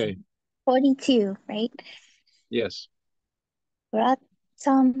 Okay. 42, right? Yes.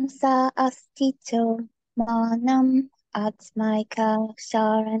 Vratam sa astito manam atmaika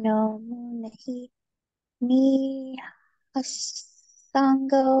sharano munahi ni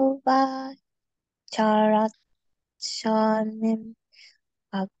asango va characharnim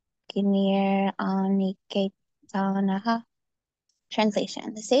agnir aniketanaha.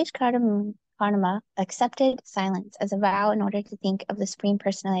 Translation. The sage Karma accepted silence as a vow in order to think of the Supreme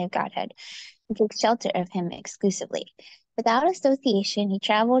Personality of Godhead and take shelter of him exclusively. Without association, he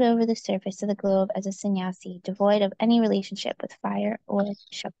traveled over the surface of the globe as a sannyasi, devoid of any relationship with fire or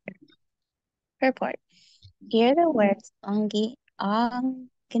shelter. Purport. Here the words Angi,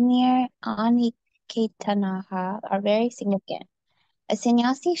 Angnir, Aniketanaha are very significant. A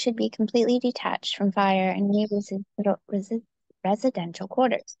sannyasi should be completely detached from fire and leave residential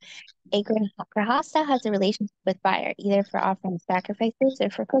quarters. A grahasta has a relationship with fire, either for offering sacrifices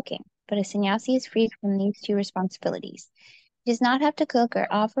or for cooking, but a sannyasi is freed from these two responsibilities. He does not have to cook or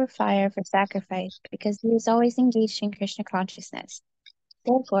offer fire for sacrifice because he is always engaged in Krishna consciousness.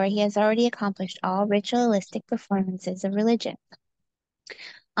 Therefore, he has already accomplished all ritualistic performances of religion.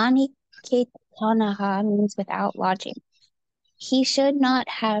 Aniketanaha means without lodging. He should not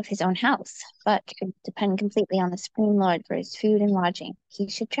have his own house, but should depend completely on the Supreme Lord for his food and lodging. He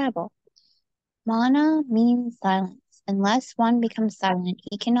should travel. Mana means silence. Unless one becomes silent,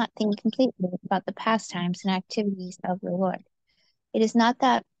 he cannot think completely about the pastimes and activities of the Lord. It is not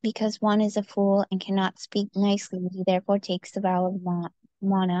that because one is a fool and cannot speak nicely, he therefore takes the vow of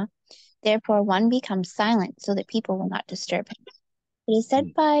mana. Therefore, one becomes silent so that people will not disturb him. It is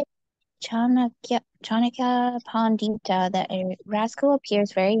said by Caitanya-caritamrta that a rascal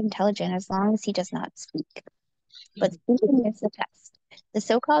appears very intelligent as long as he does not speak. But speaking is the test. The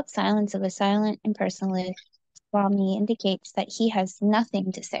so-called silence of a silent impersonalist Swami indicates that he has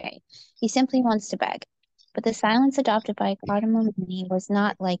nothing to say. He simply wants to beg. But the silence adopted by Gautama Muni was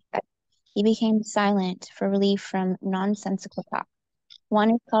not like that. He became silent for relief from nonsensical talk. One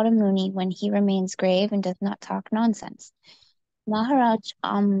is called a Muni when he remains grave and does not talk nonsense. Maharaj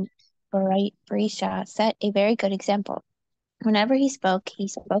Barisha set a very good example. Whenever he spoke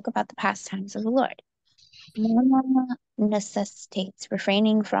about the pastimes of the Lord. Mana necessitates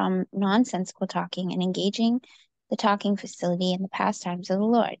refraining from nonsensical talking and engaging the talking facility in the pastimes of the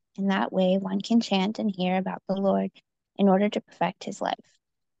Lord. In that way, one can chant and hear about the Lord in order to perfect his life.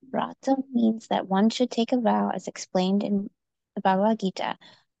 Vrata means that one should take a vow as explained in the Bhagavad Gita.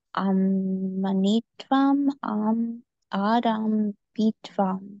 Manitvam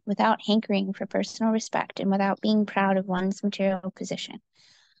adambitvam, without hankering for personal respect and without being proud of one's material position.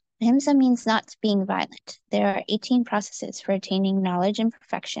 Ahimsa means not being violent. There are 18 processes for attaining knowledge and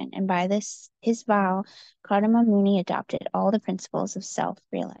perfection, and by this his vow, Gautama Muni adopted all the principles of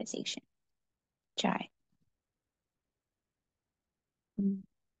self-realization. Jai.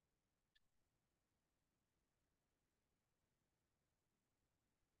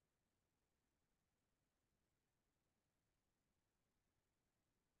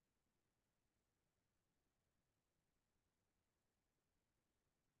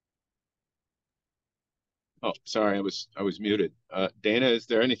 Oh, sorry, I was muted. Dana, is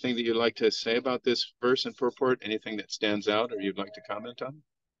there anything that you'd like to say about this verse and purport? Anything that stands out or you'd like to comment on?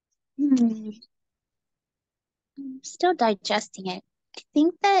 I'm still digesting it. I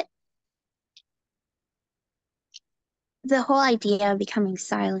think that the whole idea of becoming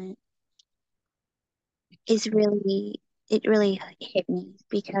silent is really hit me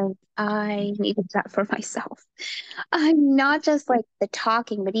because I needed that for myself. I'm not just like the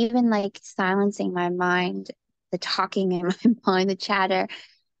talking, but even like silencing my mind, the talking in my mind, the chatter.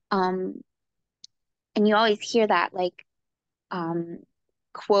 And you always hear that like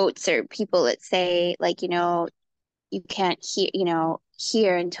quotes or people that say like, you can't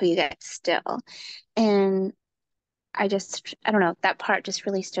hear until you get still. And I don't know, that part just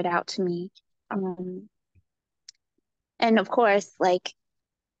really stood out to me. And of course, like,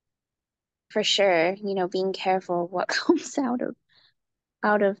 for sure, being careful what comes out of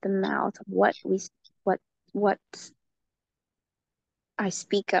the mouth, what I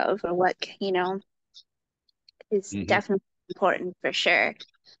speak of, or what, is definitely important for sure.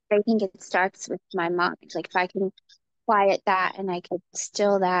 I think it starts with my mind. Like if I can quiet that and I can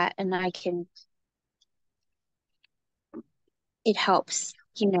still that and it helps,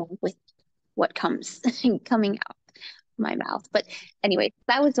 with what comes coming out of my mouth. But anyway,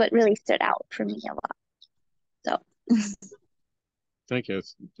 that was what really stood out for me a lot. So thank you.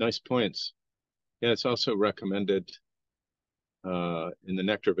 It's nice points. Yeah, it's also recommended in the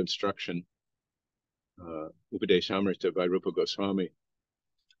Nectar of Instruction, Upadeshamrita by Rupa Goswami,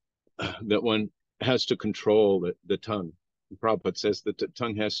 that one has to control the tongue. Prabhupada says that the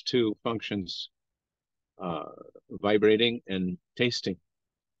tongue has two functions, vibrating and tasting.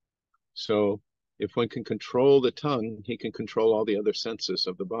 So if one can control the tongue, he can control all the other senses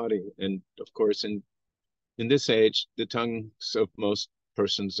of the body. And of course, in this age, the tongues of most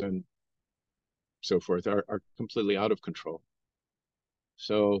persons and so forth are completely out of control.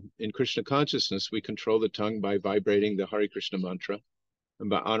 So in Krishna consciousness, we control the tongue by vibrating the Hare Krishna mantra and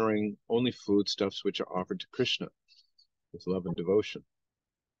by honoring only foodstuffs which are offered to Krishna with love and devotion.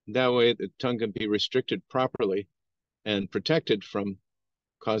 That way, the tongue can be restricted properly and protected from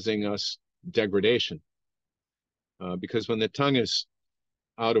causing us degradation. Because when the tongue is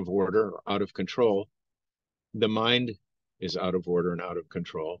out of order, or out of control, the mind is out of order and out of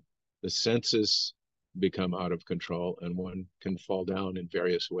control. The senses become out of control, and one can fall down in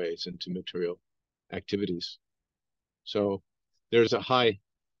various ways into material activities. So there's a high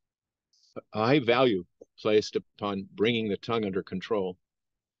value placed upon bringing the tongue under control.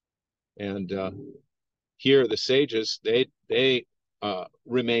 And here the sages, they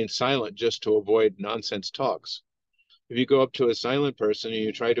remain silent just to avoid nonsense talks. If you go up to a silent person and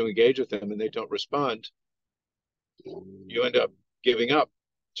you try to engage with them and they don't respond, you end up giving up,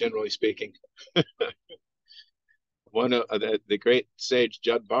 generally speaking. One of the great sage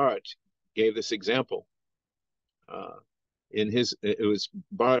Jud Bharat gave this example. It was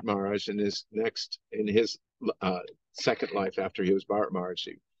Bharat Maharaj in his second life after he was Bharat Maharaj.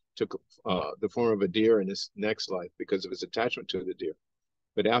 He took the form of a deer in his next life because of his attachment to the deer.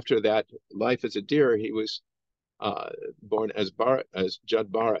 But after that life as a deer, he was born as Jud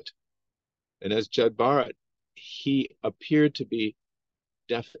Bharat. And as Jud Bharat, he appeared to be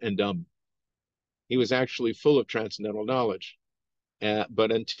deaf and dumb. He was actually full of transcendental knowledge.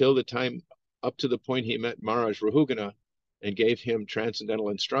 But until the time, up to the point he met Maharaj Rahugana and gave him transcendental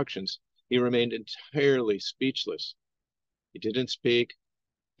instructions, he remained entirely speechless. He didn't speak.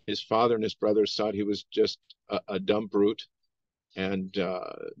 His father and his brothers thought he was just a dumb brute and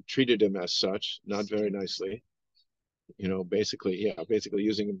treated him as such, not very nicely. Basically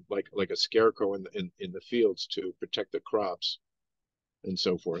using him like a scarecrow in the fields to protect the crops and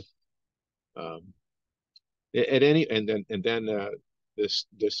so forth. This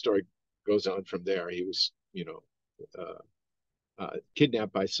story goes on from there. He was,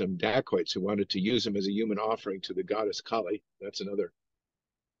 kidnapped by some dacoits who wanted to use him as a human offering to the goddess Kali. That's another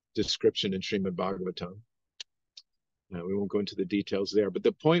description in Srimad-Bhagavatam. We won't go into the details there, but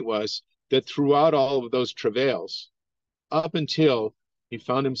the point was that throughout all of those travails, up until he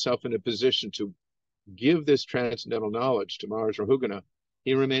found himself in a position to give this transcendental knowledge to Maharaj Rahugana,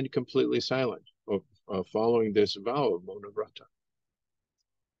 he remained completely silent, following this vow of Mona Vrata.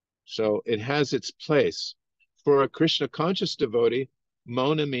 So it has its place. For a Krishna conscious devotee,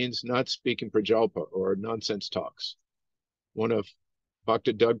 Mona means not speaking prajalpa or nonsense talks. One of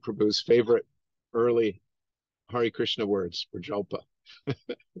Bhakta Doug Prabhu's favorite early Hare Krishna words, prajalpa.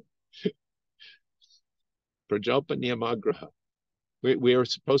 Prajalpa niyamagraha. We are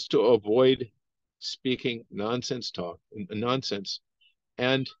supposed to avoid speaking nonsense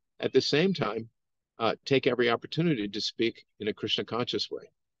and at the same time take every opportunity to speak in a Krishna conscious way.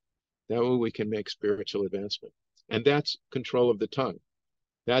 That way we can make spiritual advancement. And that's control of the tongue.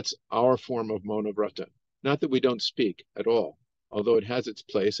 That's our form of Mona Vrata. Not that we don't speak at all, although it has its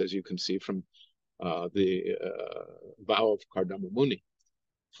place, as you can see from the vow of Kardama Muni.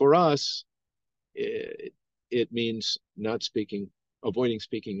 For us, it means not speaking, avoiding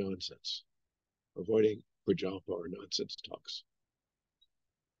speaking nonsense, avoiding prajalpa or nonsense talks.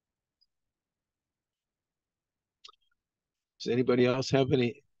 Does anybody else have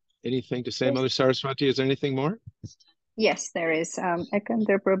anything to say? Yes. Mother Saraswati, is there anything more? Yes, there is.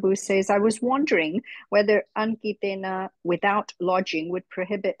 Ekandar Prabhu says, I was wondering whether Ankitena without lodging would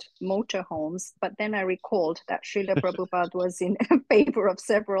prohibit motorhomes, but then I recalled that Srila Prabhupada was in favor of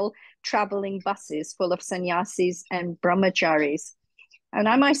several traveling buses full of sannyasis and brahmacharis. And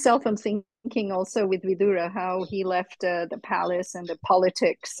I myself am thinking also with Vidura how he left the palace and the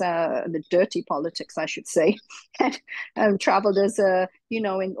politics, the dirty politics, I should say, and traveled as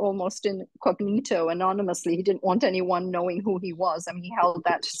in almost incognito, anonymously. He didn't want anyone knowing who he was. I mean, he held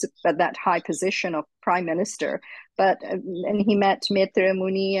that high position of prime minister, but and he met Maitra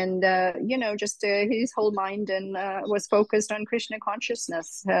Muni, and just his whole mind and was focused on Krishna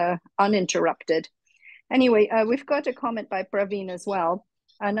consciousness, uninterrupted. Anyway, we've got a comment by Praveen as well.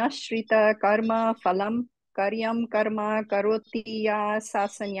 Anashrita karma phalam karyam karma karoti ya sa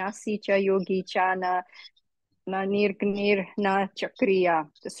sannyasi cha yogi cha na nirgnir na chakriya.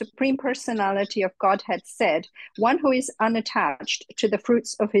 The Supreme Personality of Godhead said, one who is unattached to the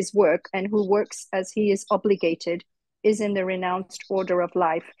fruits of his work and who works as he is obligated is in the renounced order of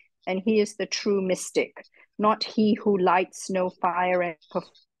life, and he is the true mystic, not he who lights no fire and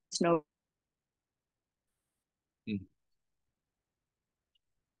performs no.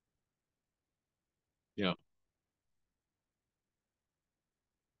 Yeah.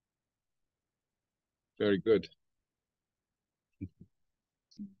 Very good. It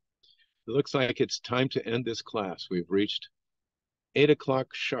looks like it's time to end this class. We've reached 8 o'clock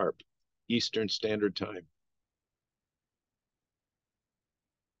sharp Eastern Standard Time.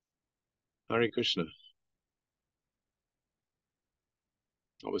 Hare Krishna.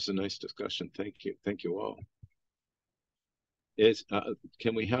 That was a nice discussion. Thank you. Thank you all.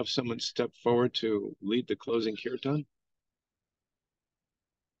 Can we have someone step forward to lead the closing kirtan?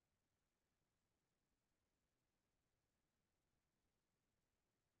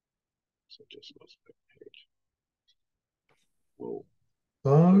 So just lost my page. Whoa.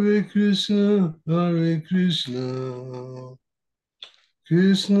 Hare Krishna, Hare Krishna,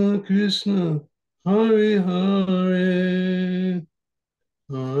 Krishna Krishna, Hare Hare,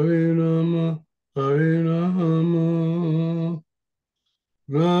 Hare Rama, Hare Rama,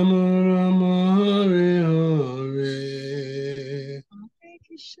 Rama Rama, Hare Hare,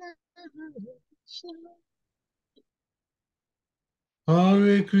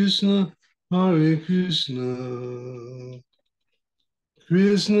 Hare Krishna, Hare Krishna,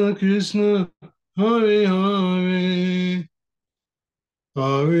 Krishna Krishna, Hare Hare,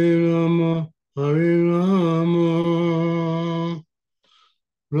 Hare Rama, Hare Rama,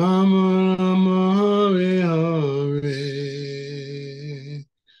 Rama Rama, Hare Hare,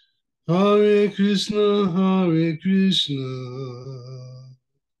 Hare Krishna, Hare Krishna,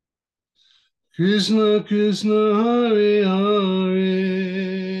 Krishna Krishna, Hare Hare,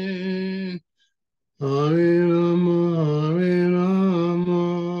 Hare Rama, Hare Rama,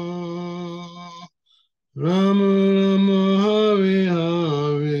 Rama Rama, Hare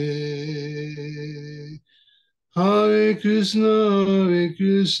Hare, Hare Krishna, Hare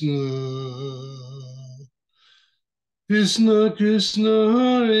Krishna, Krishna Krishna,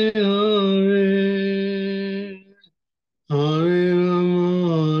 Hare Hare, Hare Rama,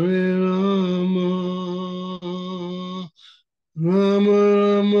 Hare Rama, Rama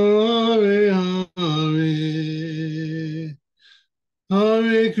Rama, Hare Hare,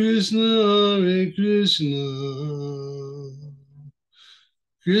 Hare Krishna, Hare Krishna,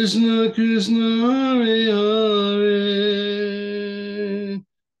 Krishna Krishna, Hare Hare,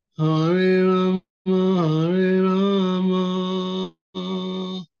 Hare Rama, Hare Rama,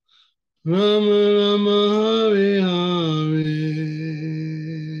 Rama Rama, Hare Hare,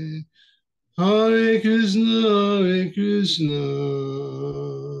 Hare Krishna, Hare Krishna,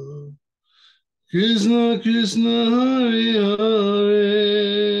 Krishna Krishna, Hare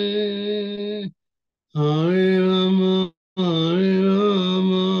Hare, Hare Rama, Hare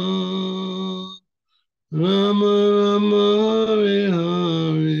Rama, Rama Rama, Hare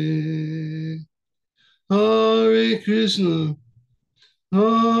Hare, Hare Krishna,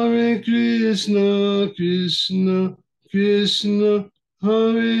 Hare Krishna, Krishna Krishna,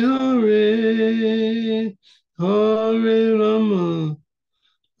 Hare Hare, Hare Rama,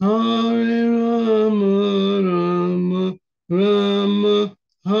 Hare Rama, Rama Rama,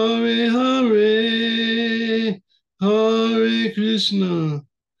 Hare Hare, Hare Krishna,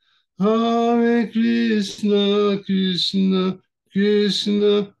 Hare Krishna, Krishna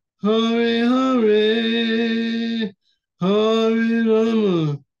Krishna, Hare Hare, Hare Rama,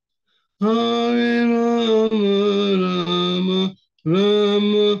 Hare Rama, Rama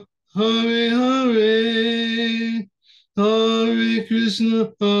Rama, Hare Hare, Hare Krishna,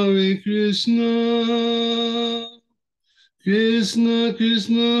 Hare Krishna, Krishna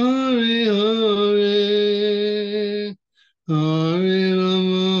Krishna, Hare Hare, Hare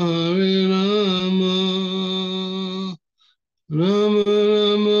Rama, Hare Rama, Rama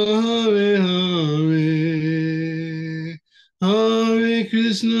Rama, Hare Hare, Hare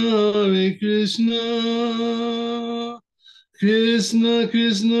Krishna, Hare Krishna, Krishna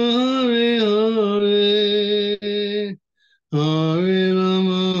Krishna, Hare Hare, Hare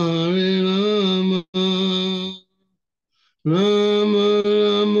Rama, Hare Rama, Rama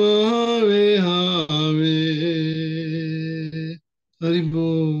Rama, Hare Hare, Haribo.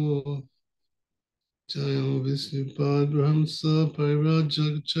 Jayam Vishnupad Brahmsa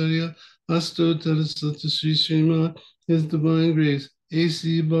Parivrajakacharya Astottara Sata Sri Srimad, His Divine Grace,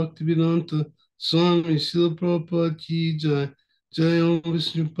 A.C. Bhaktivedanta Swami Srila Prabhupada Ki Jai. Jayam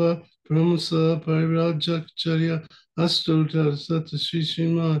Vishnupad Brahmsa Parivrajakacharya Astottara Sata Sri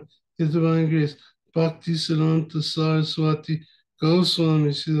Srimad, His Divine Grace, Bhakti Siddhanta Saraswati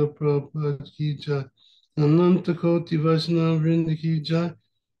Goswami Srila Prabhupada Ki Jai. Ananta Koti Vaishnava Vrinda Ki Jai.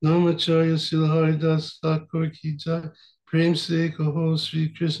 Namacharya Silharidas Thakur Ki Jai, Prem Se Kaho Sri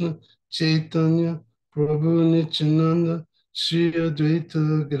Krishna Chaitanya Prabhu Nityananda Sri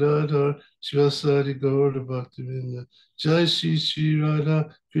Advaita Gadadhar Shivasari Gaura Bhaktivinda Jai Shri Sri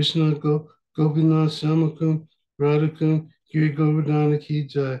Radha Krishna Gopinath Shamakum Radhakum Giri Govardhana Ki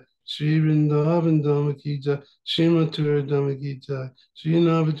Jai, Sri Vrindavan Dhamma Ki Jai, Sri Mathura Dhamma Ki Jai, Sri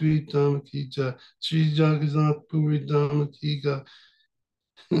Navadvip Dhamma Ki Jai, Sri Jagannath Puri Dhamma Ki Jai.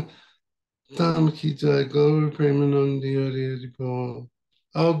 Tam Ki Jai, Gaur Premanandi Hari Hari Bol.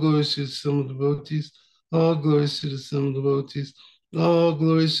 All glories to the Summit devotees, all glories to the Summit devotees, all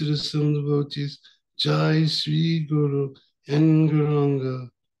glories to the Summit devotees. Jai Sri Guru Enguranga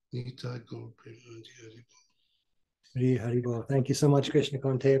Nitai Gaur Premanandi Hari Bol. Hari Hari Bol. Thank you so much, Krishna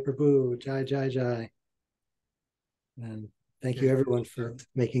Konteya Prabhu. Jai Jai Jai. And thank you everyone for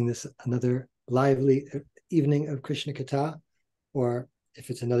making this another lively evening of Krishna Katha, or if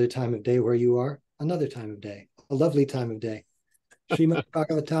it's another time of day where you are, another time of day, a lovely time of day.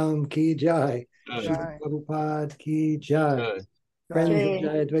 Srimad-Bhagavatam Ki Jai. Srila Prabhupada Ki Jai. Friends of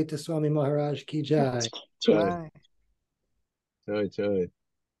Jayadvaita Swami Maharaj Ki Jai. Jai. Jai. Jai.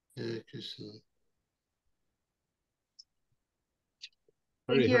 Hare Krishna.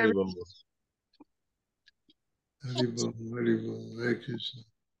 Hari you, Hari Bol. Haribol, Haribol, Hare Krishna.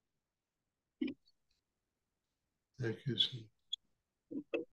 Hare Krishna.